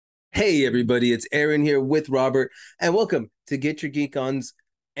Hey everybody, it's Aaron here with Robert, and welcome to Get Your Geek On's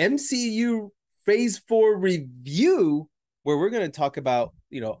MCU Phase 4 review, where we're going to talk about,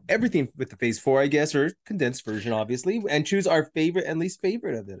 everything with the Phase 4, I guess, or condensed version, obviously, and choose our favorite and least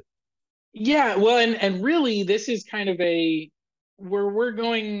favorite of it. Yeah, well, and really, this is kind of a where we're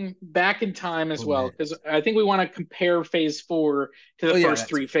going back in time as Oh well, man. because I think we want to compare phase four to the Oh yeah, first that's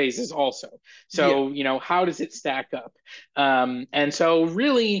three right. phases also. Yeah. So, how does it stack up? And so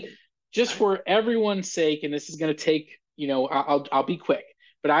really, just for everyone's sake, and this is going to take, I'll be quick,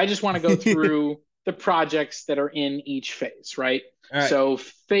 but I just want to go through the projects that are in each phase, right? All right. So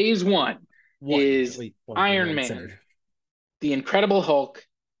phase one One. is Wait, Iron one Man, centered. the Incredible Hulk,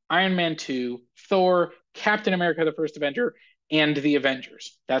 Iron Man 2, Thor, Captain America, the First Avenger, and the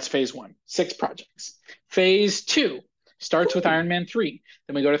Avengers. That's phase one, six projects. Phase two starts with Cool. Iron Man 3.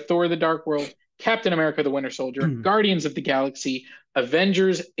 Then we go to Thor, the Dark World, Captain America, the Winter Soldier, Guardians of the Galaxy,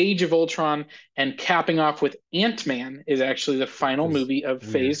 Avengers, Age of Ultron, and capping off with Ant Man is actually the Which final was movie of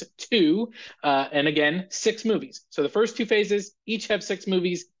weird. phase two. And again, six movies. So the first two phases each have six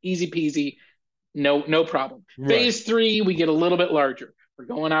movies, easy peasy. No problem. Right. Phase three, we get a little bit larger. We're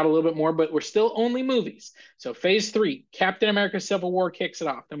going out a little bit more, but we're still only movies. So phase three, Captain America Civil War kicks it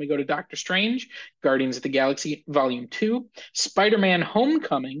off. Then we go to Doctor Strange, Guardians of the Galaxy Volume 2, Spider-Man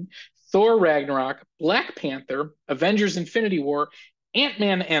Homecoming, Thor Ragnarok, Black Panther, Avengers Infinity War,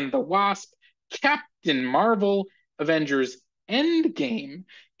 Ant-Man and the Wasp, Captain Marvel, Avengers Endgame,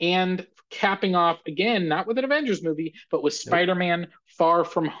 and capping off again, not with an Avengers movie, but with Nope. Spider-Man Far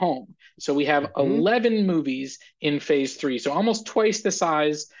From Home. So we have Hmm. 11 movies in phase three. So almost twice the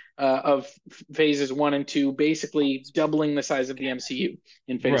size of phases one and two, basically doubling the size of the MCU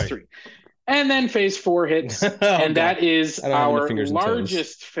in phase Right. three. And then phase four hits, Oh and God. that is I don't have enough our fingers and toes.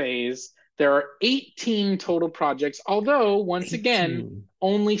 largest phase. There are 18 total projects, although, once again, 18.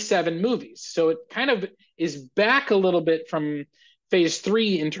 only seven movies. So it kind of is back a little bit from phase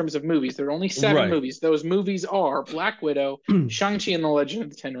three in terms of movies. There are only seven Right. movies. Those movies are Black Widow, Shang-Chi and the Legend of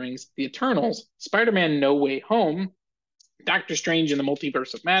the Ten Rings, The Eternals, Spider-Man No Way Home, Doctor Strange in the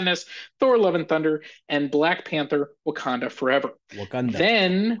Multiverse of Madness, Thor Love and Thunder, and Black Panther Wakanda Forever. Wakanda.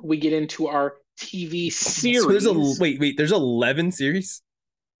 Then we get into our TV So there's a series. wait. There's 11 series.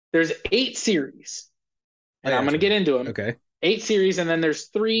 There's eight series, Oh and yeah, I'm going that's to get right. into them. Okay. Eight series, and then there's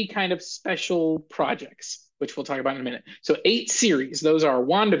three kind of special projects, which we'll talk about in a minute. So, eight series. Those are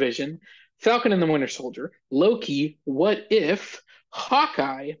WandaVision, Falcon and the Winter Soldier, Loki, What If,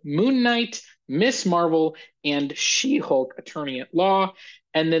 Hawkeye, Moon Knight, Miss Marvel, and She Hulk Attorney at Law.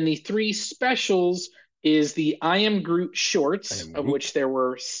 And then the three specials is the I Am Groot I shorts, am of which Groot. there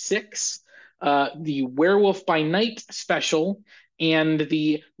were six, the Werewolf by Night special, and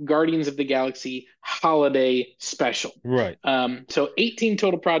the Guardians of the Galaxy holiday special. Right. So 18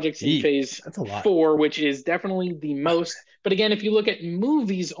 total projects in Eat. phase That's a lot. four, which is definitely the most. But again, if you look at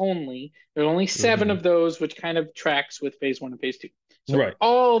movies only, there's only seven Hmm. of those, which kind of tracks with phase one and phase two. So Right.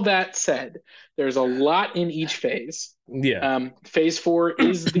 all that said, there's a lot in each phase. Yeah. Phase four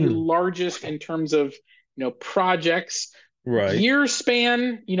is the largest in terms of projects. Right. Year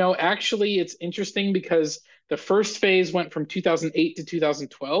span, actually it's interesting because the first phase went from 2008 to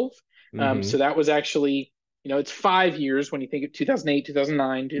 2012. Hmm. So that was actually, it's 5 years when you think of 2008,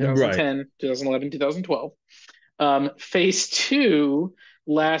 2009, Right. 2010, 2011, 2012. Phase two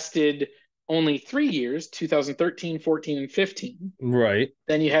lasted only 3 years, 2013, 14, and 15. Right.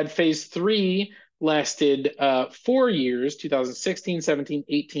 Then you had phase three lasted 4 years, 2016, 17,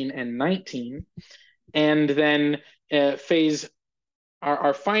 18, and 19. And then phase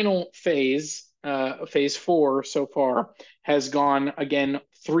our final phase, phase four so far, has gone again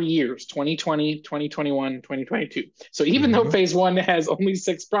 3 years, 2020, 2021, 2022. So even though Hmm. phase one has only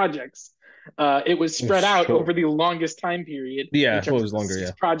six projects, it was spread out Sure. over the longest time period in Yeah. Well, it terms of was the longer. six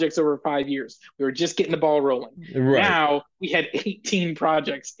Yeah. projects over 5 years. We were just getting the ball rolling. Right. Now we had 18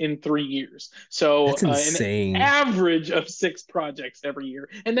 projects in 3 years. So That's an insane. average of six projects every year.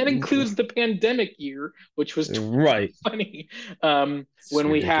 And that includes the pandemic year, which was Right. funny. It's When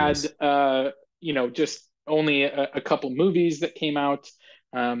we had ridiculous. just only a couple movies that came out.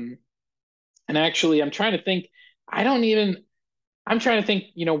 Um, and actually, I don't even. I'm trying to think.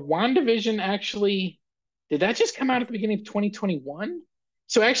 WandaVision actually did that just come out at the beginning of 2021?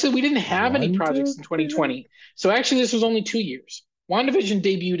 So actually, we didn't have any projects in WandaVision? 2020. So actually, this was only 2 years. WandaVision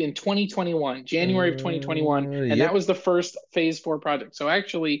debuted in 2021, January of 2021, and that Yep. was the first Phase 4 project. So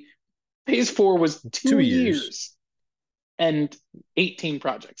actually, Phase 4 was 2 years. years and 18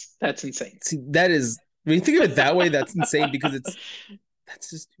 projects. That's insane. See, that is when you think of it that way, that's insane because that's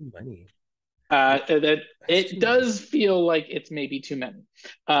just too many. That That's it too many. does feel like it's maybe too many.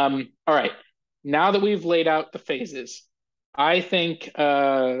 All right. Now that we've laid out the phases, I think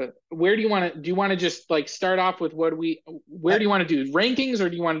where do you want to just like start off with where I, do you want to do rankings, or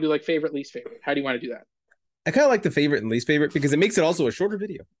do you want to do like favorite, least favorite? How do you want to do that? I kind of like the favorite and least favorite because it makes it also a shorter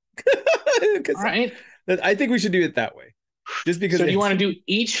video. All Because right. I think we should do it that way, just because So do you want it's to do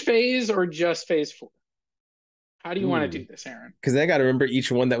each phase or just phase four? How do you want to ooh. do this, Aaron? Because I got to remember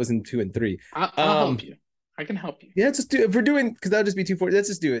each one that was in 2 and 3. I'll help you. I can help you. Yeah, let's just do if we're doing because that'll just be 240. Let's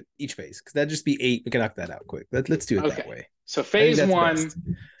just do it each phase because that'd just be 8. We can knock that out quick. Let's do it that Okay. way. So I think that's best.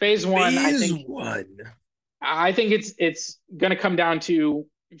 phase one, Phase one. I think it's going to come down to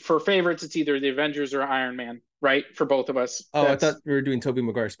for favorites, it's either the Avengers or Iron Man, right? For both of us, Oh, I thought that's we were doing Tobey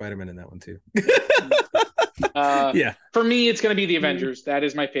Maguire Spider-Man in that one too. uh, Yeah. for me. It's going to be the Avengers. That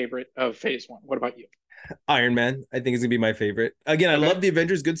is my favorite of Phase One. What about you? Iron Man, I think is gonna be my favorite. Again, I Okay. love the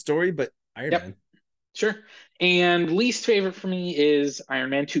Avengers, good story, but Iron Yep. Man. Sure. And least favorite for me is Iron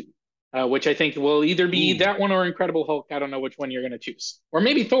Man 2, which I think will either be Ooh. that one or Incredible Hulk. I don't know which one you're going to choose. Or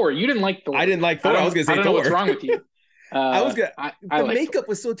maybe Thor. You didn't like I Thor. didn't like Thor. I was gonna I say don't know what's Thor. wrong with you. I was gonna I the like Thor. makeup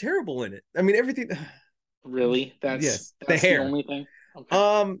was so terrible in it. I mean everything. Really? Yes, the That's the hair. only thing. Okay.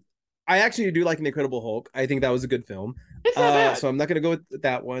 Um, I actually do like an Incredible Hulk. I think that was a good film. It's not bad. So I'm not gonna go with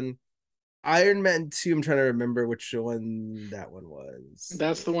that one. Iron Man 2, I'm trying to remember which one that one was.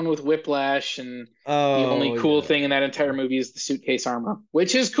 That's the one with Whiplash, and the only Oh cool yeah. thing in that entire movie is the suitcase armor,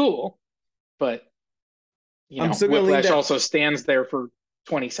 which is cool, but I'm still gonna lean Whiplash that also stands there for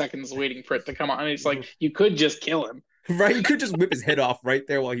 20 seconds waiting for it to come on. It's like you could just kill him. right. You could just whip his head off right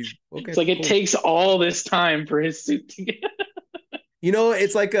there while he's okay, It's like it cool. takes all this time for his suit to get You know,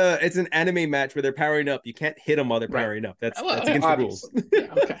 it's an anime match where they're powering up. You can't hit them while they're right. powering up. That's Well, against the rules. obviously,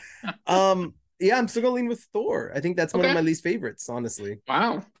 yeah. Okay, Yeah, I'm still gonna lean with Thor. I think that's one of okay. my least favorites, honestly.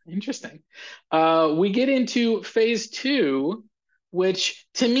 Wow, interesting. We get into phase two, which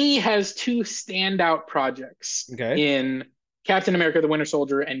to me has two standout projects Okay. in Captain America: The Winter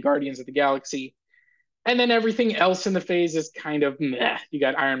Soldier and Guardians of the Galaxy. And then everything else in the phase is kind of meh. You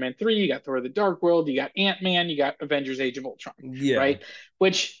got Iron Man 3, you got Thor the Dark World, you got Ant-Man, you got Avengers Age of Ultron, Yeah, right?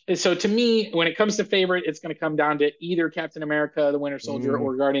 Which, so to me, when it comes to favorite, it's going to come down to either Captain America, the Winter Soldier, mm,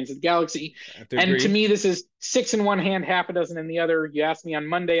 or Guardians of the Galaxy. I have to And to agree. me, this is six in one hand, half a dozen in the other. You ask me on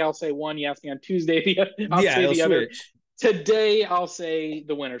Monday, I'll say one. You ask me on Tuesday, I'll Yeah, say it'll the other. switch. Today, I'll say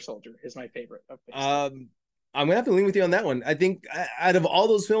the Winter Soldier is my favorite of phase three. I'm gonna have to lean with you on that one. I think out of all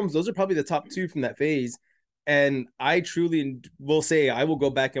those films, those are probably the top two from that phase. And I truly will say I will go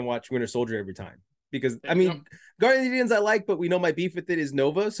back and watch Winter Soldier every time because There I you go. mean Guardians I like, but we know my beef with it is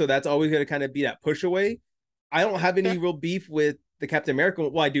Nova, so that's always gonna kind of be that push away. I don't have any Okay. real beef with the Captain America.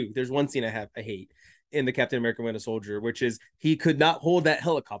 Well, I do. There's one scene I hate in the Captain America Winter Soldier, which is he could not hold that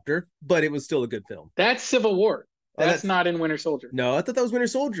helicopter, but it was still a good film. That's Civil War. Oh, That's that's not in Winter Soldier. no, I thought that was Winter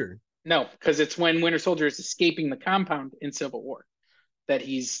Soldier. No, because it's when Winter Soldier is escaping the compound in Civil War that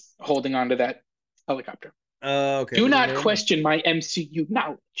he's holding onto that helicopter. Okay, Do then not never mind. question my MCU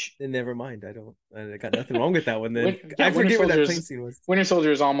knowledge. Then never mind. I don't. I got nothing wrong with that one. Then Yeah, I forget where that plane scene was. Winter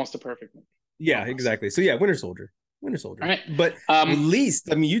Soldier is almost a perfect movie. Yeah, Almost. exactly. So yeah, Winter Soldier, Winter All Soldier. right. But Um,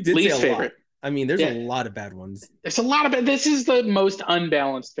 least, I mean, you did say a least lot. favorite. I mean, there's a Yeah, lot of bad ones. there's a lot of it. This is the most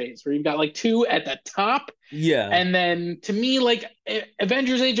unbalanced phase where you've got like two at the top, Yeah, and then to me, like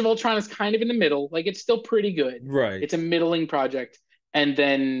Avengers: Age of Ultron is kind of in the middle. Like it's still pretty good. right. It's a middling project, and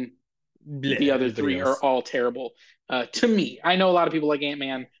then Blech, the other everybody three are else. all terrible. To me, I know a lot of people like Ant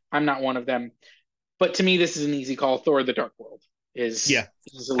Man. I'm not one of them, but to me, this is an easy call. Thor: The Dark World Yeah,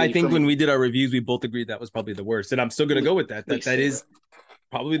 is a I lead for think when me. we did our reviews, we both agreed that was probably the worst, and I'm still gonna go with that. That Least that is favorite.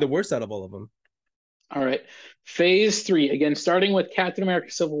 probably the worst out of all of them. All right. Phase three, again, starting with Captain America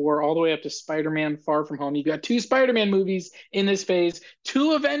Civil War all the way up to Spider Man Far From Home. You've got two Spider Man movies in this phase,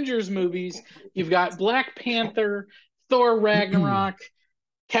 two Avengers movies. You've got Black Panther, Thor Ragnarok,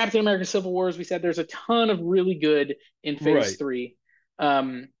 Captain America Civil War. As we said, there's a ton of really good in phase Right. three.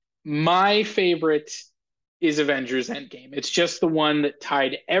 Um, my favorite is Avengers Endgame. It's just the one that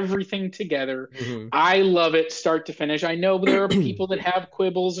tied everything together. Mhm. I love it start to finish. I know there are people that have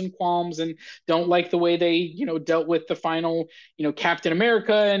quibbles and qualms and don't like the way they, dealt with the final, Captain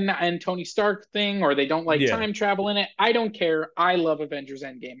America and Tony Stark thing, or they don't like Yeah. time travel in it. I don't care. I love Avengers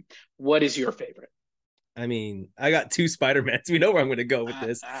Endgame. What is your favorite? I mean, I got two Spider-Mans. We know where I'm going to go with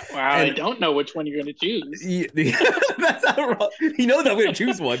this. Well, I And don't know which one you're going to choose. that's not wrong. He knows I'm going to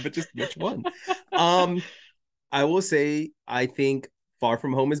choose one, but just which one? Um, I will say I think Far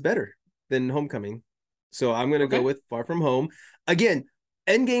From Home is better than Homecoming. So I'm going to go Okay. with Far From Home. Again,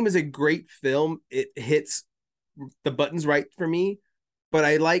 Endgame is a great film. It hits the buttons right for me, but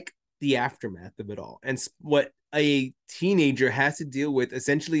I like the aftermath of it all and what a teenager has to deal with,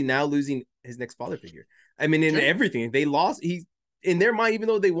 essentially now losing his next father figure. I mean, in Sure. everything they lost, he in their mind, even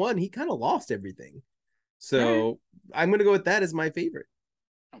though they won, he kind of lost everything. Right. So I'm gonna go with that as my favorite.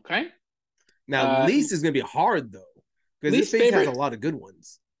 Okay. Now, Uh, least is gonna be hard though, because this least phase has a favorite. lot of good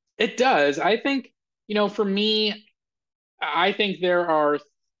ones. It does. I think, for me, I think there are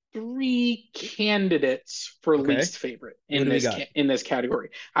three candidates for Okay, least favorite what in do we this got? in this category.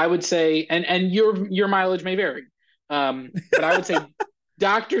 I would say, and your mileage may vary, but I would say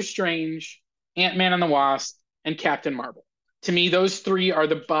Doctor Strange, Ant-Man and the Wasp, and Captain Marvel. To me, those three are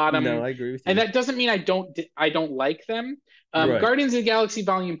the No, bottom, I agree with and you. that doesn't mean I don't like them. Right. Guardians of the Galaxy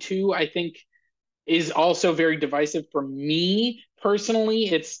Volume 2, I think, is also very divisive for me personally.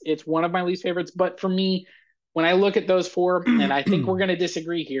 It's one of my least favorites, but for me, when I look at those four, and I think we're going to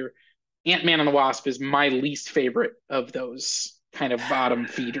disagree here, Ant-Man and the Wasp is my least favorite of those kind of bottom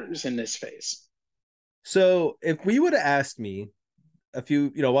feeders in this phase. So if we would have asked me a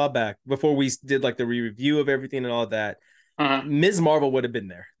few, a while back before we did like the review of everything and all that, Uh-huh. Ms. Marvel would have been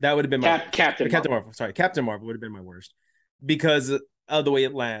there. That would have been my worst. Or Captain Captain Marvel. Marvel. Sorry, Captain Marvel would have been my worst because of the way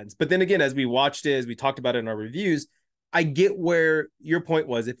it lands. But then again, as we watched it, as we talked about it in our reviews, I get where your point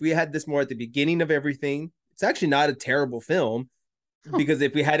was. If we had this more at the beginning of everything, it's actually not a terrible film, Huh. because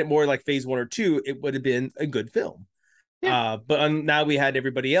if we had it more like phase 1 or 2, it would have been a good film. Yeah. But now we had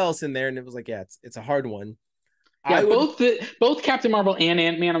everybody else in there, and it was like, yeah, it's a hard one. Yeah, I would both Captain Marvel and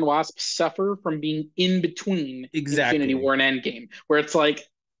Ant-Man and the Wasp suffer from being in between Infinity exactly. War and Endgame, where it's like,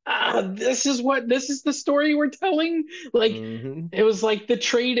 this is the story we're telling. Like, Mm-hmm. it was like the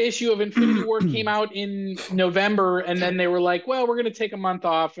trade issue of Infinity War came out in November, and then they were like, well, we're gonna take a month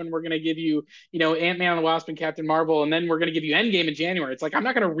off and we're gonna give you, Ant-Man and the Wasp and Captain Marvel, and then we're gonna give you Endgame in January. It's like, I'm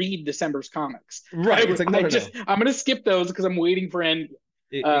not gonna read December's comics. Right. It's like, no, no, no. I'm gonna skip those because I'm waiting for Endgame.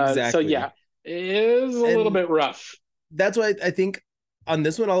 So Exactly. yeah, it is a little And bit rough. that's why I think on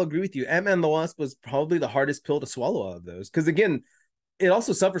this one I'll agree with you. Ant-Man and the Wasp was probably the hardest pill to swallow out of those. Because again, it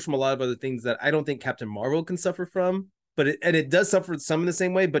also suffers from a lot of other things that I don't think Captain Marvel can suffer from. But it does suffer some in the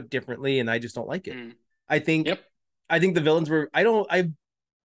same way, but differently, and I just don't like it. Mm. I think Yep. I think the villains were I'm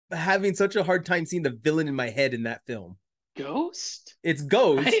having such a hard time seeing the villain in my head in that film. Ghost? It's Right?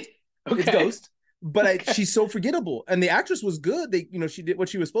 Ghost. It's Okay. Ghost. But Okay. she's so forgettable. And the actress was good. She did what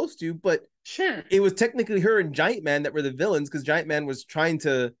she was supposed to, but Sure. it was technically her and Giant Man that were the villains, because Giant Man was trying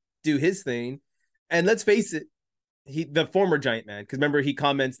to do his thing. And let's face it, the former Giant Man, because remember he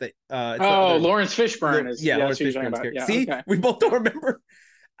comments that it's the Oh, other Lawrence Fishburne is, yeah, that's Lawrence who you're talking Fishburne's about. character. Yeah. See, Okay. we both don't remember.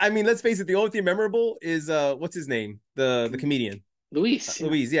 I mean, let's face it, the only thing memorable is what's his name? The comedian. Luis. Yeah.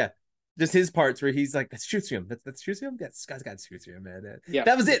 Louise, yeah. Just his parts where he's like, "That's shoots him. That's shoots him. That's guy's got shoots him, man." Yeah.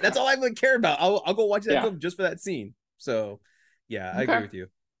 That was it. Okay. That's all I really care about. I'll go watch that Yeah. film just for that scene. So, yeah, I agree Okay. with you.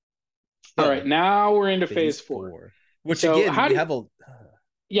 All right. So, Now we're into phase phase four. 4, which So again we have a.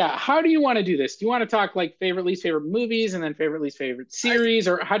 how do you want to do this? Do you want to talk like favorite, least favorite movies and then favorite, least favorite I series,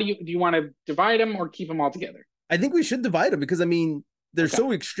 or do you want to divide them or keep them all together? I think we should divide them, because I mean they're Okay.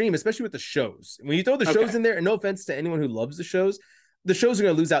 so extreme, especially with the shows. When you throw the shows Okay. in there, and no offense to anyone who loves the shows are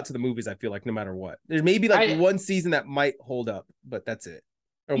going to lose out to the movies. I feel like no matter what, there's maybe like I one season that might hold up, but that's it.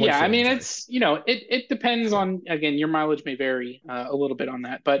 Or one Yeah, I show. I'm mean, sorry. it's, it depends on, again, your mileage may vary a little bit on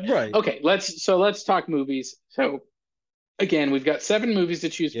that. But Right. okay, let's talk movies. So again, we've got seven movies to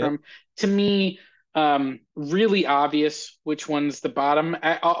choose Yep. from. To me, really obvious which one's the bottom.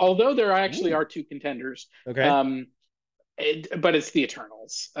 Although there actually Ooh. are two contenders, Okay. um, but it's the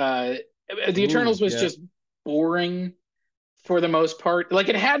Eternals. The Ooh. Eternals was Yeah. just boring for the most part. Like,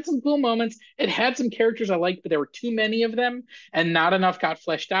 it had some cool moments, it had some characters I liked, but there were too many of them, and not enough got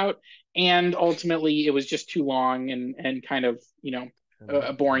fleshed out. And ultimately, it was just too long and kind of,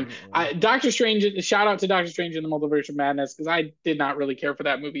 boring. Doctor Strange. Shout out to Doctor Strange in the Multiverse of Madness, because I did not really care for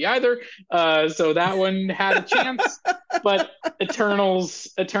that movie either. So that one had a chance, but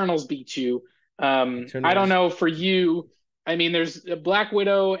Eternals beat you. I don't Eternals. know for you. I mean, there's Black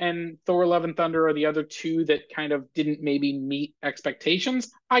Widow and Thor: Love and Thunder are the other two that kind of didn't maybe meet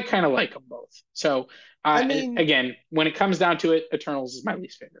expectations. I kind of like them both. So, I mean, again, when it comes down to it, Eternals is my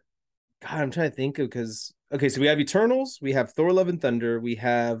least favorite. God, I'm trying to think of, because okay, so we have Eternals, we have Thor: Love and Thunder, we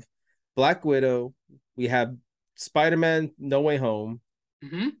have Black Widow, we have Spider-Man: No Way Home.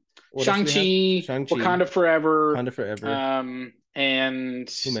 Mm-hmm. What else do we have? Shang-Chi, Shang-Chi, Wakanda Forever, Wakanda Forever. and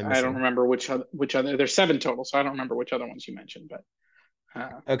Who am I I don't missing? remember which other. There's seven total, so I don't remember which other ones you mentioned.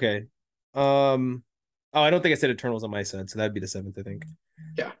 But Okay. Um. Oh, I don't think I said Eternals on my side, so that'd be the seventh, I think.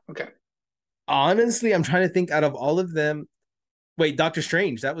 yeah, okay, Honestly, I'm trying to think out of all of them. Wait, Doctor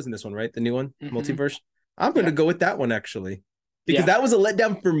Strange, that was in this one, right? The new one, mm-hmm. Multiverse. I'm going to Yep, go with that one, actually. because Yeah, that was a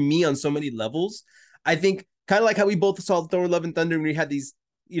letdown for me on so many levels. I think kind of like how we both saw Thor: Love and Thunder, and we had these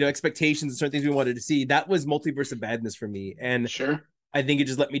expectations and certain things we wanted to see. That was Multiverse of Badness for me, and sure. I think it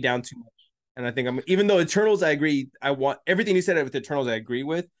just let me down too much. And I think I'm even though Eternals, I agree. I want everything you said with Eternals, I agree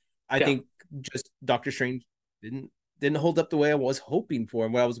with. I Yeah. think just Doctor Strange didn't hold up the way I was hoping for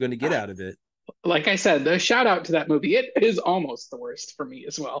and what I was going to get out of it. Like I said, the shout out to that movie, it is almost the worst for me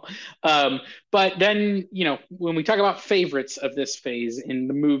as well. But then, when we talk about favorites of this phase in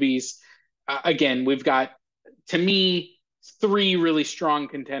the movies, again, we've got, to me, three really strong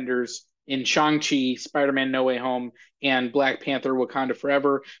contenders in Shang-Chi, Spider-Man No Way Home, and Black Panther Wakanda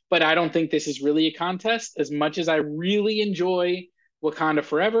Forever. But I don't think this is really a contest as much as I really enjoy Wakanda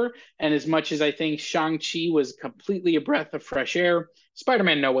Forever, and as much as I think Shang-Chi was completely a breath of fresh air.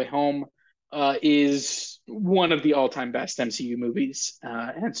 Spider-Man No Way Home is one of the all-time best MCU movies,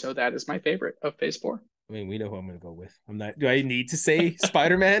 and so that is my favorite of Phase Four. I mean, we know who I'm going to go with. I'm not. Do I need to say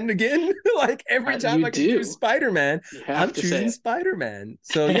Spider-Man again? Like every time You I can choose do. Spider-Man, You have I'm to say choosing Spider-Man.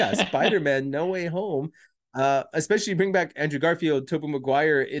 So yeah, it. Spider-Man, No Way Home. Especially bring back Andrew Garfield, Tobey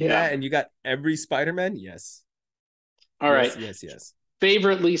Maguire in Yeah. that, and you got every Spider-Man. Yes, All right. yes, yes, yes.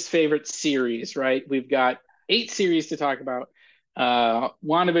 Favorite, least favorite series, right? We've got 8 series to talk about.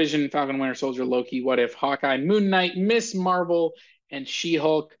 WandaVision, Falcon Winter Soldier, Loki, What If, Hawkeye, Moon Knight, Miss Marvel, and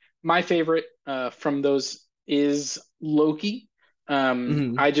She-Hulk. My favorite from those is Loki.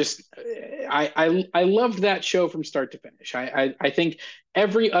 Mm-hmm. I loved that show from start to finish. I think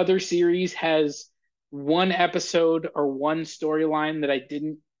every other series has one episode or one storyline that I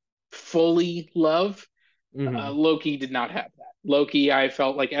didn't fully love. Mm-hmm. Loki did not have that. Loki, I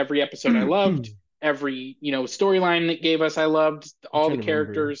felt like every episode I loved, I'm every storyline that gave us, I loved all the trying to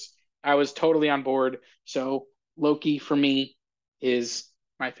remember. characters. I was totally on board. So Loki for me is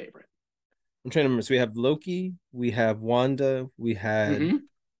my favorite. I'm trying to remember. So we have Loki, we have Wanda, we had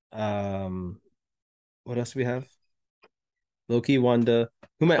Mm-hmm. um what else do we have? Loki, Wanda.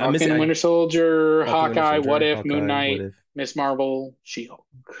 Who am I? I'm missing. Falcon, Winter Soldier, Falcon, Winter Hawkeye, What Soldier, If, Moon Hawkeye. What Knight, if? Miss Marvel, She-Hulk.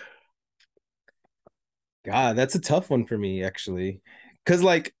 God, that's a tough one for me actually, because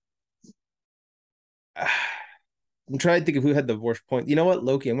like I'm trying to think of who had the worst point. You know what?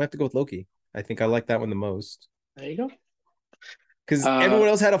 Loki. I'm gonna have to go with Loki. I think I like that one the most There you go. because Uh, everyone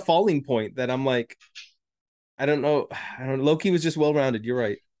else had a falling point that I'm like, I don't know. I don't. Loki was just well rounded. You're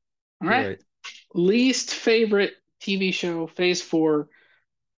right. all You're right. right. Least favorite TV show, Phase 4.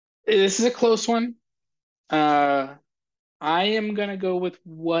 This is a close one. Uh, I am gonna go with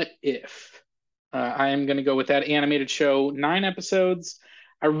What If. I am gonna go with that animated show, 9 episodes.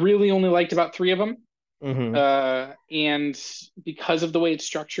 I really only liked about 3 of them, Mm-hmm. and because of the way it's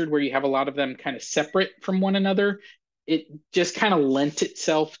structured, where you have a lot of them kind of separate from one another, it just kind of lent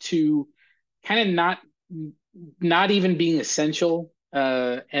itself to kind of not even being essential.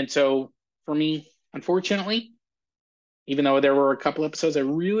 And so for me, unfortunately, even though there were a couple episodes I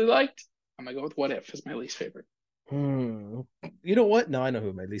really liked, I'm gonna go with What If as my least favorite. Hmm. You know what? No, I know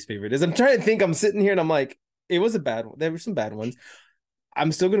who my least favorite is. I'm trying to think. I'm sitting here and I'm like, it was a bad one. There were some bad ones.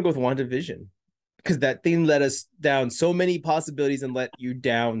 I'm still gonna go with WandaVision because that thing let us down so many possibilities and let you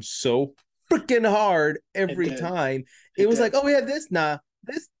down so freaking hard It every did. time. It It was like, did. oh, we had this, nah,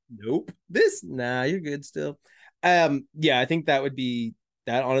 this, nope, this, nah, you're good still. Yeah, I think that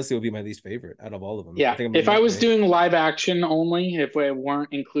honestly would be my least favorite out of all of them. I Yeah. think I'm If leaning I that was way. doing live action only, if we weren't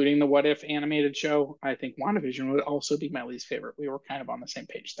including the What If animated show, I think WandaVision would also be my least favorite. We were kind of on the same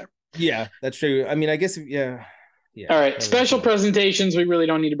page there. Yeah, that's true. I mean, I guess yeah, All yeah, right. that doesn't Special sound. presentations. We really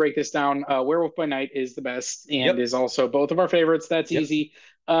don't need to break this down. Werewolf by Night is the best and Yep, is also both of our favorites. That's yep. easy.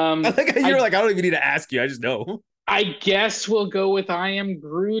 I like how you're I like, I don't even need to ask you. I just know. I guess we'll go with I Am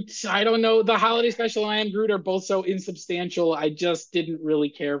Groot. I don't know. The holiday special and I Am Groot are both so insubstantial. I just didn't really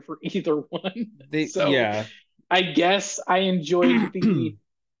care for either one. So Yeah. I guess I enjoyed the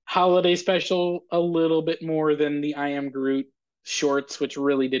holiday special a little bit more than the I Am Groot shorts, which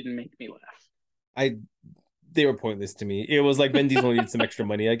really didn't make me laugh. I they were pointless to me. It was like Vin Diesel needed some extra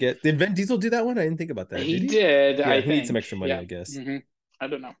money, I guess. Did Vin Diesel do that one? I didn't think about that. Did He he? did, Yeah, I he needs some think. extra money, Yeah. I guess. I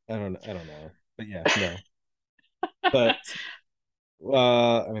don't know. I don't know. But yeah, no. But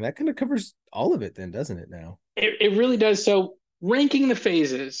I mean that kind of covers all of it then, doesn't it now? It really does. So ranking the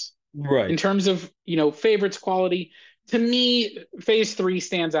phases in Right. terms of favorites quality, to me phase 3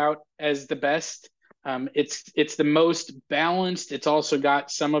 stands out as the best. It's the most balanced. It's also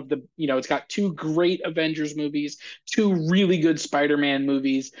got some of the it's got 2 great Avengers movies, 2 really good Spider-Man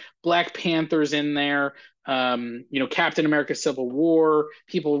movies, Black Panther's in there. Captain America Civil War,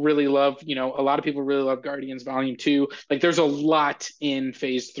 people really love, a lot of people really love Guardians Volume 2. Like there's a lot in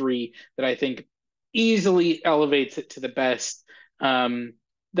phase 3 that I think easily elevates it to the best. Um,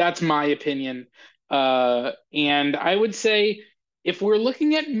 that's my opinion. And I would say if we're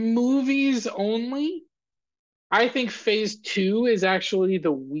looking at movies only, I think Phase Two is actually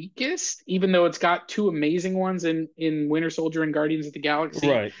the weakest, even though it's got two amazing ones in Winter Soldier and Guardians of the Galaxy.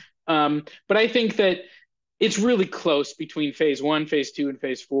 Right. But I think that it's really close between Phase One, Phase Two, and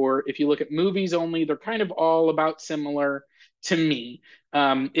Phase Four. If you look at movies only, they're kind of all about similar to me.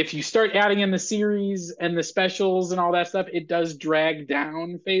 If you start adding in the series and the specials and all that stuff, it does drag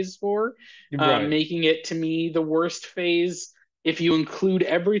down Phase Four, Right. making it to me the worst phase. If you include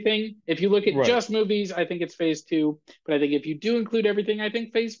everything, if you look at Right. just movies, I think it's Phase Two. But I think if you do include everything, I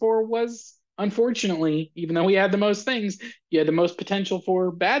think Phase Four was, unfortunately, even though we had the most things, you had the most potential for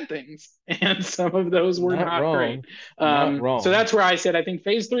bad things, and some of those were Not not great. wrong. Not So wrong. that's where I said I think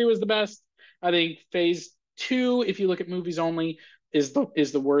Phase Three was the best. I think Phase Two, if you look at movies only, is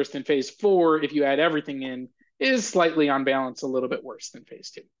the worst, and Phase Four, if you add everything in, is slightly on balance a little bit worse than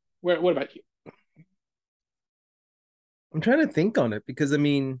Phase Two. What about you? I'm trying to think on it because I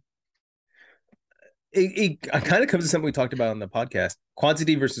mean, it kind of comes to something we talked about on the podcast: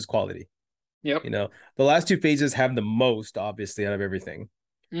 quantity versus quality. Yep. You know, the last two phases have the most, obviously, out of everything.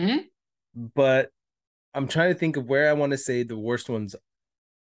 Mm-hmm. But I'm trying to think of where I want to say the worst ones.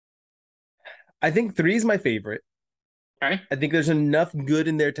 I think three is my favorite. Okay. I think there's enough good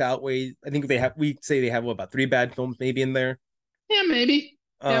in there to outweigh. I think they have. We say they have what, about three bad films maybe in there. Yeah, maybe.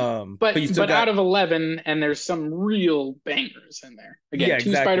 Yep. But But you still but got, out of 11, and there's some real bangers in there. Again, yeah,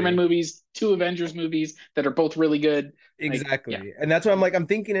 two Spider-Man exactly. movies, two Avengers movies that are both really good. Like, yeah. Exactly. And that's why I'm like, I'm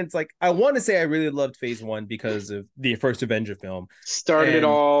thinking it's like, I want to say I really loved phase one because of the first Avenger film. Started it And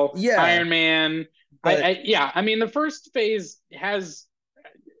all. yeah, Iron Man. but Yeah, I mean the first phase has,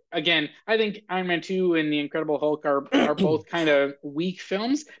 again, I think Iron Man 2 and The Incredible Hulk are both kind of weak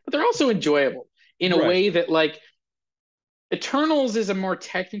films, but they're also enjoyable in a right, way that, like, Eternals is a more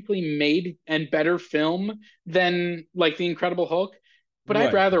technically made and better film than like The Incredible Hulk, but I'd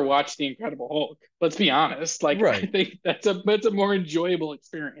right, rather watch The Incredible Hulk. Let's be honest. Like, I right, think that's a more enjoyable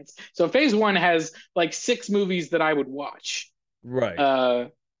experience. So Phase One has like six movies that I would watch, right. uh,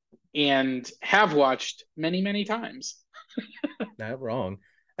 and have watched many, many times. Not wrong.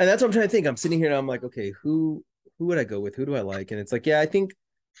 And that's what I'm trying to think. I'm sitting here and I'm like, okay, who would I go with? Who do I like? And it's like, yeah, I think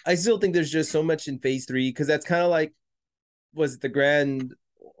I still think there's just so much in phase three because that's kind of like was the grand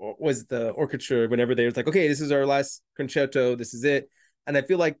was the orchestra whenever they was like, okay, this is our last concerto, this is it. And I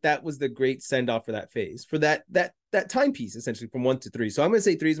feel like that was the great send off for that phase, for that timepiece, essentially from one to three. So I'm gonna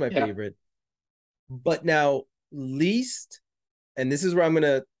say three is my Yeah. favorite. But now least, and this is where I'm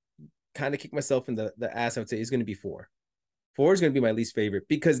gonna kind of kick myself in the ass, I would say is gonna be four. Four is gonna be my least favorite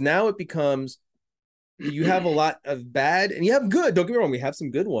because now it becomes you have a lot of bad and you have good. Don't get me wrong, we have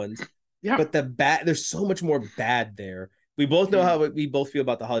some good ones, Yeah. but the bad, there's so much more bad there. We both know Mm. how we both feel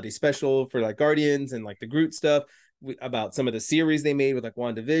about the holiday special for like Guardians and like the Groot stuff, about some of the series they made with like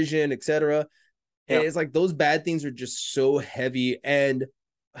WandaVision, etc. Yeah. It's like those bad things are just so heavy and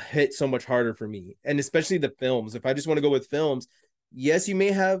hit so much harder for me. And especially the films. If I just want to go with films, yes, you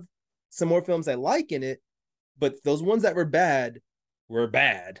may have some more films I like in it, but those ones that were bad.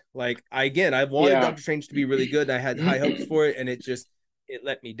 Like I wanted Yeah. Doctor Strange to be really good. And I had high hopes for it, and it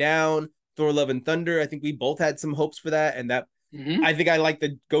let me down. Thor: Love and Thunder. I think we both had some hopes for that, and that Hmm. I think I liked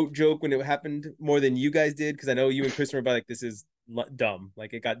the goat joke when it happened more than you guys did because I know you and Chris were about like this is dumb.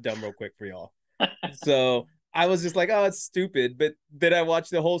 Like it got dumb real quick for y'all. So I was just like, oh, it's stupid. But then I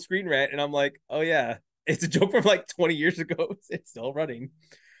watched the whole screen rant, and I'm like, oh yeah, it's a joke from like 20 years ago. It's still running.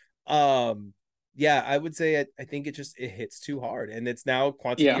 Um, yeah, I would say I think it hits too hard, and it's now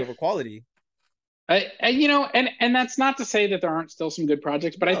quantity Yeah. over quality. And that's not to say that there aren't still some good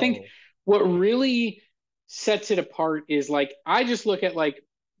projects, but I think No, what really sets it apart is, like, I just look at like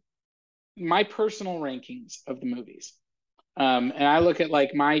my personal rankings of the movies. And I look at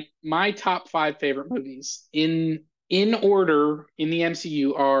like my top five favorite movies in order in the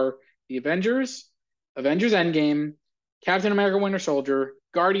MCU are the Avengers, Avengers Endgame, Captain America Winter Soldier,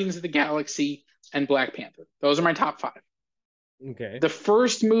 Guardians of the Galaxy, and Black Panther. Those are my top five. okay, The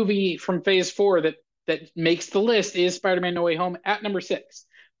first movie from Phase Four that makes the list is Spider-Man: No Way Home at number six.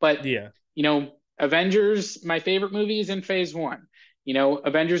 But yeah, Avengers, my favorite movie, is in Phase One.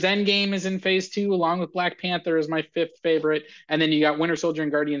 Avengers Endgame is in Phase Two, along with Black Panther as my fifth favorite, and then you got Winter Soldier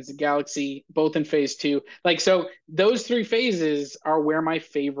and Guardians of the Galaxy both in Phase Two. Like, so, those three phases are where my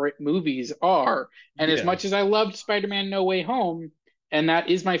favorite movies are. And as yeah, much as I loved Spider-Man: No Way Home, and that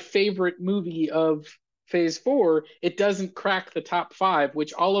is my favorite movie of Phase Four, it doesn't crack the top five,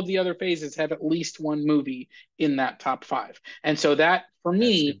 which all of the other phases have at least one movie in that top five. And so that, for that's a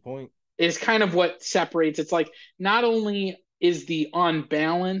me, good point. is kind of what separates. It's like not only is the on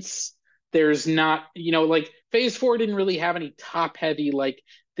balance, there's not, like Phase 4 didn't really have any top heavy, like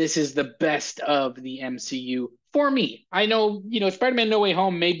this is the best of the MCU for me. I know, Spider-Man No Way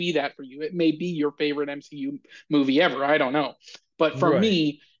Home may be that for you. It may be your favorite MCU movie ever. I don't know. But for Right.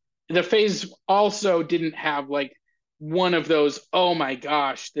 me, the Phase also didn't have like one of those, oh my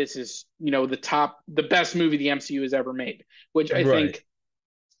gosh, this is, the best movie the MCU has ever made, which I Right. think,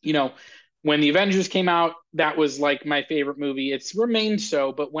 you know, when the Avengers came out, that was like my favorite movie. It's remained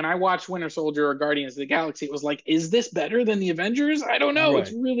so, but when I watched Winter Soldier or Guardians of the Galaxy, it was like, is this better than the Avengers? I don't know.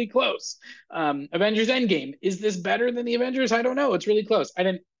 It's Right. really close. Avengers Endgame, is this better than the Avengers? I don't know. It's really close. I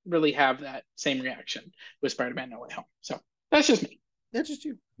didn't really have that same reaction with Spider-Man No Way Home. So that's just me. That's just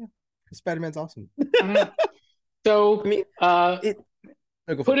you. Yeah. Spider-Man's awesome. I don't know. So I mean, uh, it.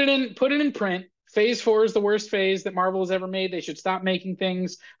 Oh, go for put it. it in print. Phase 4 is the worst phase that Marvel has ever made. They should stop making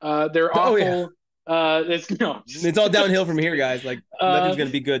things. They're Oh yeah. awful. It's no, It's all downhill from just here, kidding. guys. Like nothing's Uh, gonna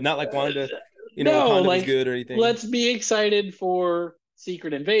be good. Not like Wanda, no, Wakanda was like good or anything. let's be excited for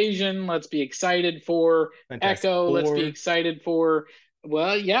Secret Invasion. Let's be excited for Fantastic Echo. Let's be Four. excited for,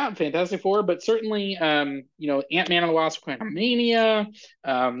 well, yeah, Fantastic Four, but certainly Ant-Man and the Wasp: Quantumania.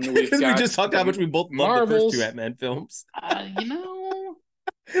 We've Because we got just talked how the much we both loved the first two Marvels. Ant-Man films. Uh, you know,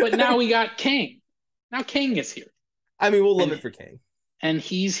 but now we got Kang. Now Kang is here, I mean, we'll love and it for Kang.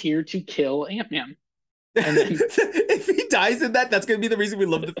 he's here to kill Ant-Man. And then If he dies in that, that's gonna be the reason we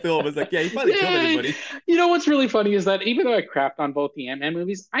love the film. It's like, yeah, he finally killed yeah, everybody. what's really funny is that even though I crapped on both the Ant-Man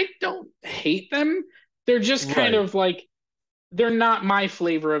movies, I don't hate them. They're just kind Right. of like they're not my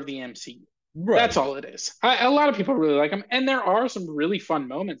flavor of the MCU. That's Right. all it is. A lot of people really like them, and there are some really fun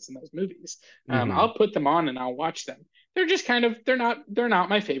moments in those movies. Hmm. I'll put them on and I'll watch them. They're just kind of they're not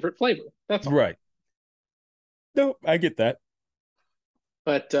my favorite flavor. That's all. Right. No, I get that.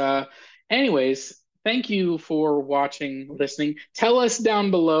 But anyways, thank you for watching, listening. Tell us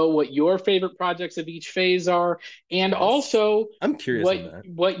down below what your favorite projects of each phase are, and Yes. also I'm curious what on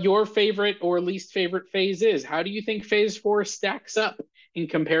that. your favorite or least favorite phase is. How do you think Phase 4 stacks up in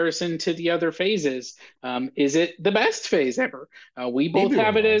comparison to the other phases? Is it the best phase ever? We both Maybe we're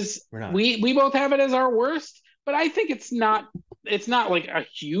have it wrong. as We're not. we both have it as our worst, but I think it's not. It's not like a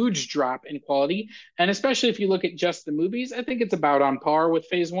huge drop in quality, and especially if you look at just the movies, I think it's about on par with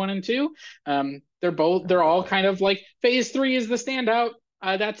Phase 1 and 2. They're all kind of like Phase 3 is the standout.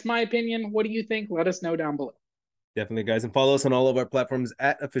 That's my opinion. What do you think? Let us know down below. Definitely, guys. And follow us on all of our platforms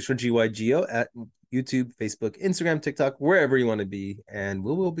at official GYGO at YouTube, Facebook, Instagram, TikTok, wherever you want to be. And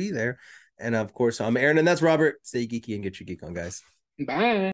we will be there. And of course, I'm Aaron, and that's Robert. Stay geeky and get your geek on, guys. Bye.